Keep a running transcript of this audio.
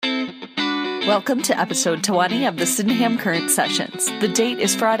Welcome to episode 20 of the Sydenham Current Sessions. The date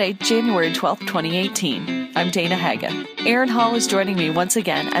is Friday, January 12th, 2018. I'm Dana Haga. Aaron Hall is joining me once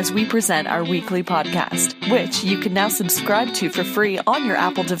again as we present our weekly podcast, which you can now subscribe to for free on your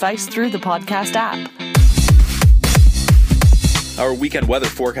Apple device through the podcast app. Our weekend weather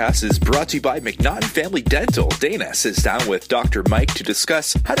forecast is brought to you by McNaughton Family Dental. Dana sits down with Dr. Mike to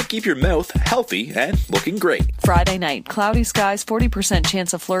discuss how to keep your mouth healthy and looking great. Friday night, cloudy skies, 40%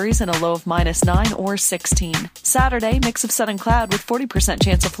 chance of flurries and a low of -9 or 16. Saturday, mix of sun and cloud with 40%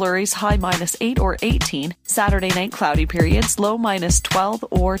 chance of flurries, high -8 or 18. Saturday night, cloudy periods, low -12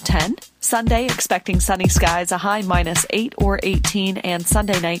 or 10. Sunday, expecting sunny skies, a high -8 or 18, and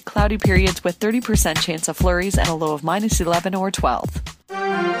Sunday night, cloudy periods with 30% chance of flurries and a low of -11 or 12.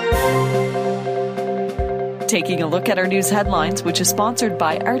 Taking a look at our news headlines, which is sponsored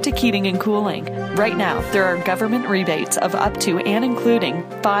by Arctic Heating and Cooling. Right now, there are government rebates of up to and including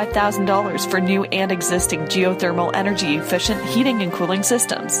 $5,000 for new and existing geothermal energy-efficient heating and cooling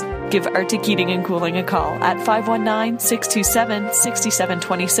systems. Give Arctic Heating and Cooling a call at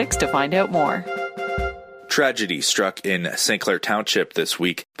 519-627-6726 to find out more. Tragedy struck in St. Clair Township this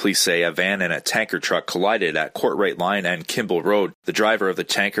week. Police say a van and a tanker truck collided at Courtright Line and Kimball Road. The driver of the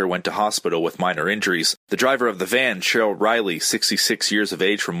tanker went to hospital with minor injuries. The driver of the van, Cheryl Riley, 66 years of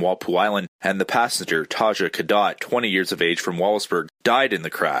age from Walpole Island, and the passenger, Taja Kadot, 20 years of age from Wallaceburg, died in the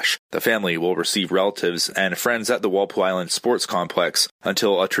crash. The family will receive relatives and friends at the Walpole Island Sports Complex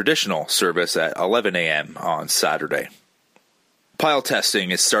until a traditional service at 11 a.m. on Saturday. Pile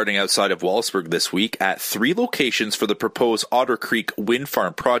testing is starting outside of Wallaceburg this week at 3 locations for the proposed Otter Creek Wind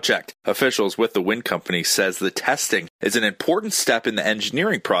Farm project. Officials with the wind company says the testing is an important step in the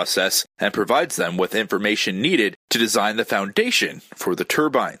engineering process and provides them with information needed to design the foundation for the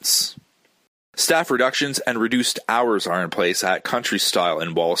turbines. Staff reductions and reduced hours are in place at Country Style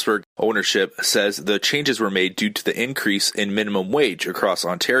in Wallaceburg. Ownership says the changes were made due to the increase in minimum wage across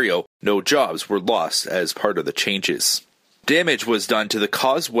Ontario. No jobs were lost as part of the changes. Damage was done to the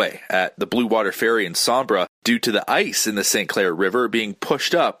causeway at the Blue Water Ferry in Sombra due to the ice in the St. Clair River being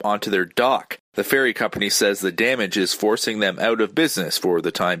pushed up onto their dock. The ferry company says the damage is forcing them out of business for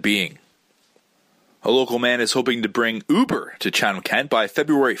the time being. A local man is hoping to bring Uber to Chatham-Kent by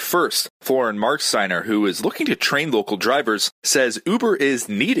February 1st. Florin Marksteiner, who is looking to train local drivers, says Uber is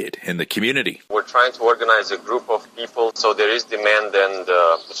needed in the community. We're trying to organize a group of people so there is demand and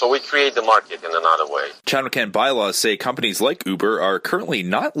so we create the market in another way. Chatham-Kent bylaws say companies like Uber are currently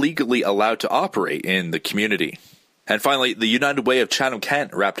not legally allowed to operate in the community. And finally, the United Way of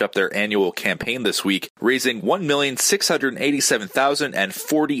Chatham-Kent wrapped up their annual campaign this week, raising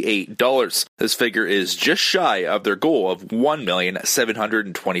 $1,687,048. This figure is just shy of their goal of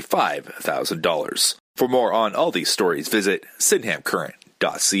 $1,725,000. For more on all these stories, visit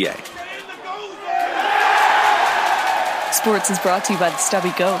sydenhamcurrent.ca. Sports is brought to you by the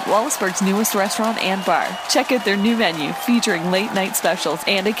Stubby Goat, Wallaceburg's newest restaurant and bar. Check out their new menu featuring late-night specials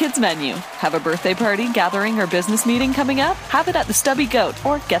and a kids menu. Have a birthday party, gathering, or business meeting coming up? Have it at the Stubby Goat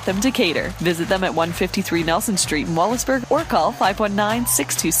or get them to cater. Visit them at 153 Nelson Street in Wallaceburg or call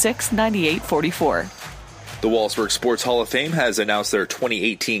 519-626-9844. The Wallaceburg Sports Hall of Fame has announced their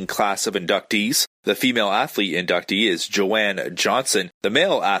 2018 class of inductees. The female athlete inductee is Joanne Johnson. The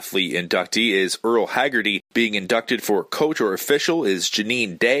male athlete inductee is Earl Haggerty. Being inducted for coach or official is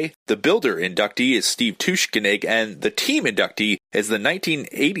Janine Day. The builder inductee is Steve Tushkanig, and the team inductee is the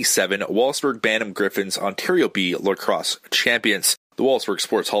 1987 Wallaceburg Bantam Griffins Ontario B lacrosse champions. The Wallaceburg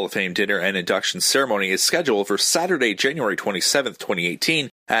Sports Hall of Fame dinner and induction ceremony is scheduled for Saturday, January 27th,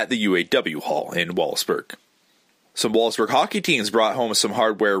 2018 at the UAW Hall in Wallaceburg. Some Wallaceburg hockey teams brought home some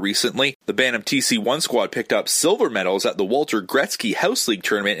hardware recently. The Bantam TC1 squad picked up silver medals at the Walter Gretzky House League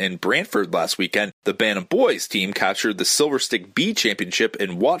tournament in Brantford last weekend. The Bantam boys team captured the Silver Stick B championship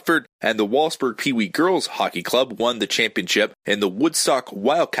in Watford, and the Wallaceburg Pee Wee Girls Hockey Club won the championship in the Woodstock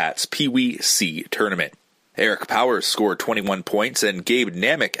Wildcats Pee Wee C tournament. Eric Powers scored 21 points and Gabe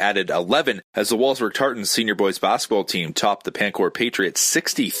Namick added 11 as the Wallaceburg Tartans senior boys basketball team topped the Pancor Patriots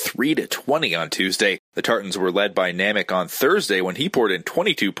 63-20 on Tuesday. The Tartans were led by Namick on Thursday when he poured in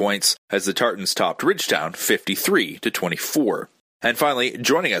 22 points as the Tartans topped Ridgetown 53-24. And finally,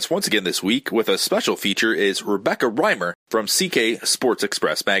 joining us once again this week with a special feature is Rebecca Reimer from CK Sports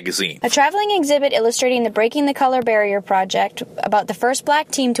Express magazine. A traveling exhibit illustrating the Breaking the Color Barrier project about the first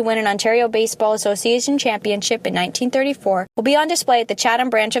black team to win an Ontario Baseball Association championship in 1934 will be on display at the Chatham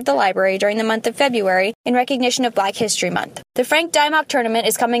branch of the library during the month of February in recognition of Black History Month. The Frank Dymock tournament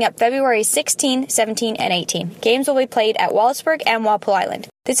is coming up February 16, 17, and 18. Games will be played at Wallaceburg and Walpole Island.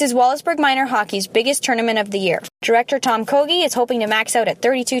 This is Wallaceburg Minor Hockey's biggest tournament of the year. Director Tom Kogi is hoping hoping to max out at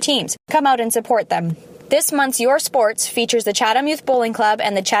 32 teams. Come out and support them. This month's Your Sports features the Chatham Youth Bowling Club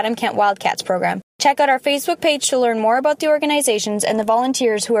and the Chatham Kent Wildcats program. Check out our Facebook page to learn more about the organizations and the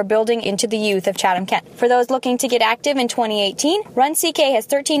volunteers who are building into the youth of Chatham Kent. For those looking to get active in 2018, Run CK has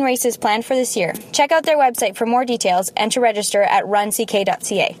 13 races planned for this year. Check out their website for more details and to register at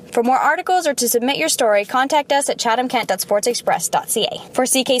runck.ca. For more articles or to submit your story, contact us at chathamkent.sportsexpress.ca. For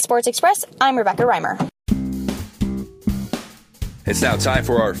CK Sports Express, I'm Rebecca Reimer. It's now time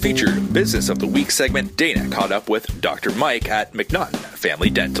for our featured Business of the Week segment. Dana caught up with Dr. Mike at McNaughton Family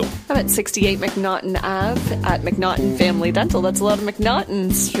Dental. I'm at 68 McNaughton Ave at McNaughton Family Dental. That's a lot of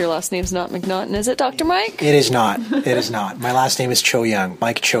McNaughtons. Your last name's not McNaughton, is it, Dr. Mike? It is not. It is not. My last name is Cho Young,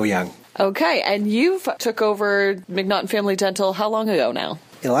 Mike Cho Young. Okay, and you've took over McNaughton Family Dental how long ago now?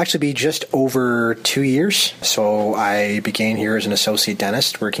 It'll actually be just over 2 years. So I began here as an associate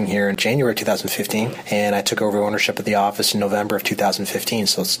dentist, working here in January 2015, and I took over ownership of the office in November of 2015.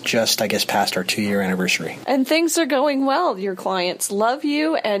 So it's just, I guess, past our 2-year anniversary. And things are going well. Your clients love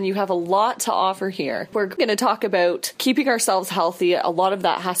you, and you have a lot to offer here. We're going to talk about keeping ourselves healthy. A lot of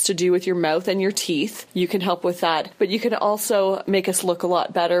that has to do with your mouth and your teeth. You can help with that, but you can also make us look a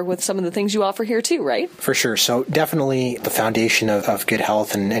lot better with some of the things you offer here too, right? For sure. So definitely the foundation of good health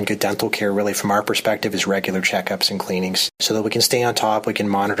and good dental care, really, from our perspective, is regular checkups and cleanings so that we can stay on top, we can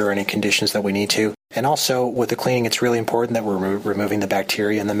monitor any conditions that we need to. And also, with the cleaning, it's really important that we're removing the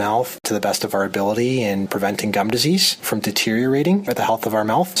bacteria in the mouth to the best of our ability and preventing gum disease from deteriorating the health of our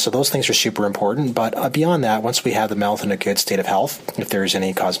mouth. So those things are super important. But beyond that, once we have the mouth in a good state of health, if there's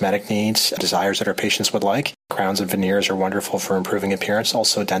any cosmetic needs, desires that our patients would like, crowns and veneers are wonderful for improving appearance.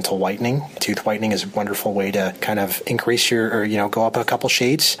 Also, dental whitening, tooth whitening is a wonderful way to kind of increase go up a couple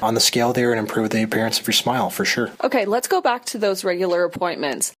shades on the scale there and improve the appearance of your smile, for sure. Okay, let's go back to those regular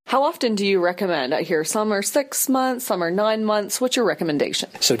appointments. How often do you recommend? I hear some are 6 months, some are 9 months. What's your recommendation?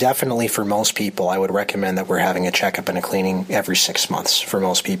 So definitely for most people, I would recommend that we're having a checkup and a cleaning every 6 months for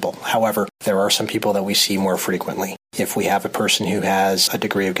most people. However, there are some people that we see more frequently. If we have a person who has a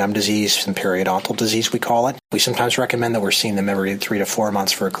degree of gum disease, some periodontal disease we call it, we sometimes recommend that we're seeing them every 3 to 4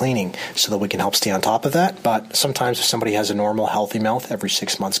 months for a cleaning so that we can help stay on top of that. But sometimes if somebody has a normal, healthy mouth, every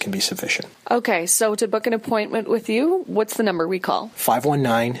 6 months can be sufficient. Okay, so to book an appointment with you, what's the number we call?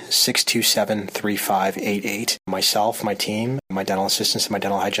 519-627-3588. Myself, my team, my dental assistants, and my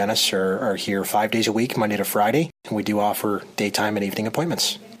dental hygienists are here 5 days a week, Monday to Friday, and we do offer daytime and evening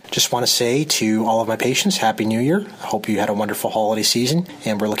appointments. Just want to say to all of my patients, Happy New Year. I hope you had a wonderful holiday season,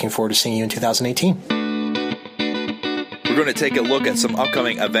 and we're looking forward to seeing you in 2018. We're going to take a look at some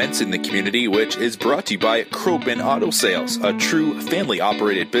upcoming events in the community, which is brought to you by Krogman Auto Sales, a true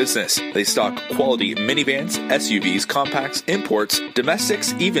family-operated business. They stock quality minivans, SUVs, compacts, imports,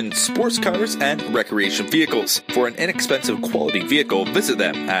 domestics, even sports cars and recreation vehicles. For an inexpensive quality vehicle, visit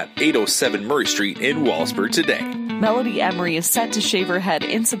them at 807 Murray Street in Wallaceburg today. Melody Emery is set to shave her head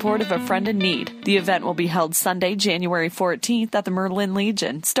in support of a friend in need. The event will be held Sunday, January 14th at the Merlin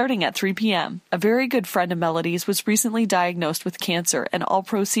Legion, starting at 3 p.m. A very good friend of Melody's was recently diagnosed with cancer, and all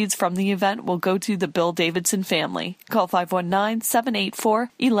proceeds from the event will go to the Bill Davidson family. Call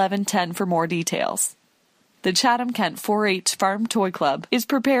 519-784-1110 for more details. The Chatham Kent 4-H Farm Toy Club is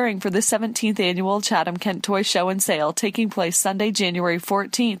preparing for the 17th annual Chatham Kent Toy Show and Sale taking place Sunday, January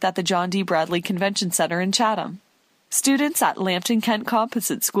 14th at the John D. Bradley Convention Center in Chatham. Students at Lambton Kent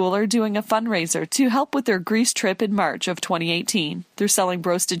Composite School are doing a fundraiser to help with their Greece trip in March of 2018. They're selling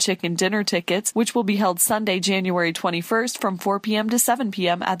roasted chicken dinner tickets, which will be held Sunday, January 21st from 4 p.m. to 7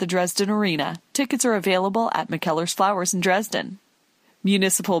 p.m. at the Dresden Arena. Tickets are available at McKellar's Flowers in Dresden.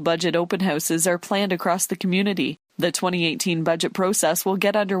 Municipal budget open houses are planned across the community. The 2018 budget process will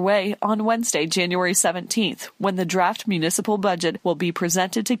get underway on Wednesday, January 17th, when the draft municipal budget will be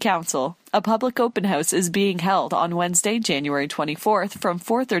presented to Council. A public open house is being held on Wednesday, January 24th from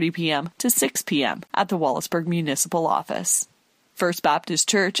 4:30 p.m. to 6 p.m. at the Wallaceburg Municipal Office. First Baptist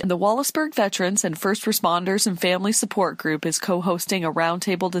Church and the Wallaceburg Veterans and First Responders and Family Support Group is co-hosting a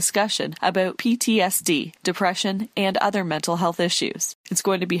roundtable discussion about PTSD, depression, and other mental health issues. It's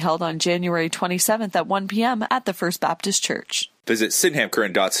going to be held on January 27th at 1 p.m. at the First Baptist Church. Visit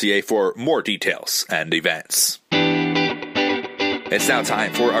sydenhamcurrent.ca for more details and events. It's now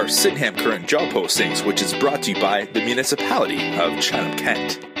time for our Sydenham Current job postings, which is brought to you by the Municipality of Chatham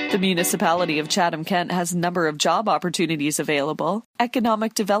Kent. The Municipality of Chatham Kent has a number of job opportunities available.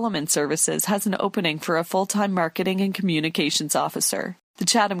 Economic Development Services has an opening for a full-time marketing and communications officer. The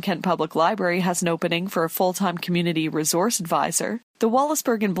Chatham Kent Public Library has an opening for a full-time community resource advisor. The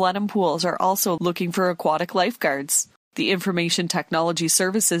Wallaceburg and Blenheim Pools are also looking for aquatic lifeguards. The Information Technology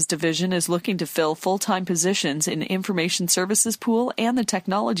Services Division is looking to fill full-time positions in Information Services Pool and the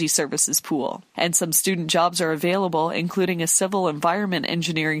Technology Services Pool. And some student jobs are available, including a Civil Environment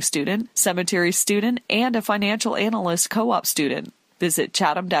Engineering student, Cemetery student, and a Financial Analyst co-op student. Visit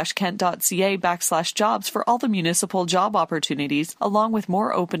chatham-kent.ca/jobs for all the municipal job opportunities, along with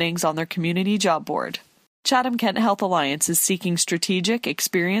more openings on their community job board. Chatham Kent Health Alliance is seeking strategic,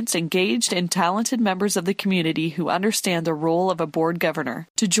 experienced, engaged, and talented members of the community who understand the role of a board governor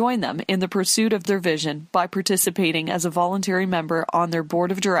to join them in the pursuit of their vision by participating as a voluntary member on their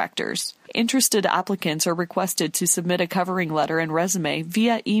board of directors. Interested applicants are requested to submit a covering letter and resume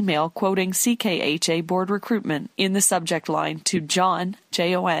via email quoting CKHA Board Recruitment in the subject line to John,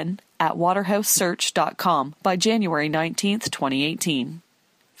 Jon, at waterhousesearch.com by January 19th, 2018.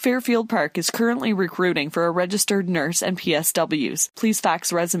 Fairfield Park is currently recruiting for a registered nurse and PSWs. Please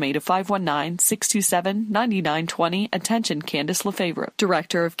fax resume to 519-627-9920. Attention, Candice Lefebvre,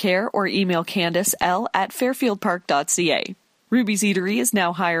 Director of Care, or email Candice L at fairfieldpark.ca. Ruby's Eatery is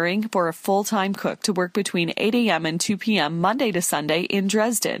now hiring for a full-time cook to work between 8 a.m. and 2 p.m. Monday to Sunday in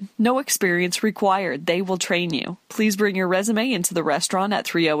Dresden. No experience required. They will train you. Please bring your resume into the restaurant at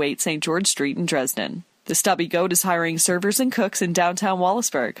 308 St. George Street in Dresden. The Stubby Goat is hiring servers and cooks in downtown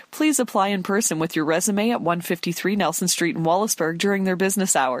Wallaceburg. Please apply in person with your resume at 153 Nelson Street in Wallaceburg during their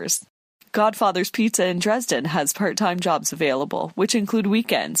business hours. Godfather's Pizza in Dresden has part-time jobs available, which include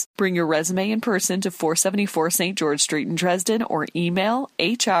weekends. Bring your resume in person to 474 St. George Street in Dresden or email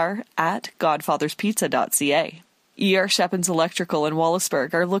hr@godfatherspizza.ca. ER Shepins Electrical in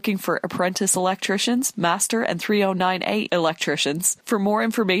Wallaceburg are looking for apprentice electricians, master, and 309A electricians. For more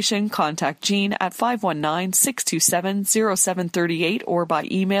information, contact Jean at 519-627-0738 or by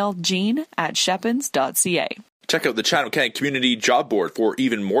email jean@shepins.ca. Check out the Chatham Kent Community Job Board for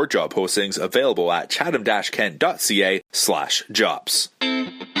even more job postings available at chatham-kent.ca/jobs.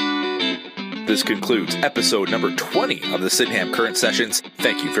 This concludes episode number 20 of the Sydenham Current Sessions.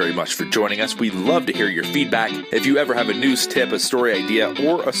 Thank you very much for joining us. We'd love to hear your feedback. If you ever have a news tip, a story idea,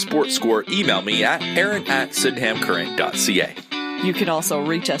 or a sports score, email me at aaron@sydenhamcurrent.ca. You can also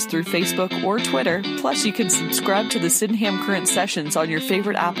reach us through Facebook or Twitter. Plus, you can subscribe to the Sydenham Current Sessions on your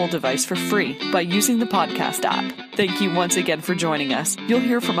favorite Apple device for free by using the podcast app. Thank you once again for joining us. You'll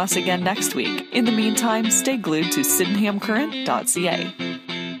hear from us again next week. In the meantime, stay glued to sydenhamcurrent.ca.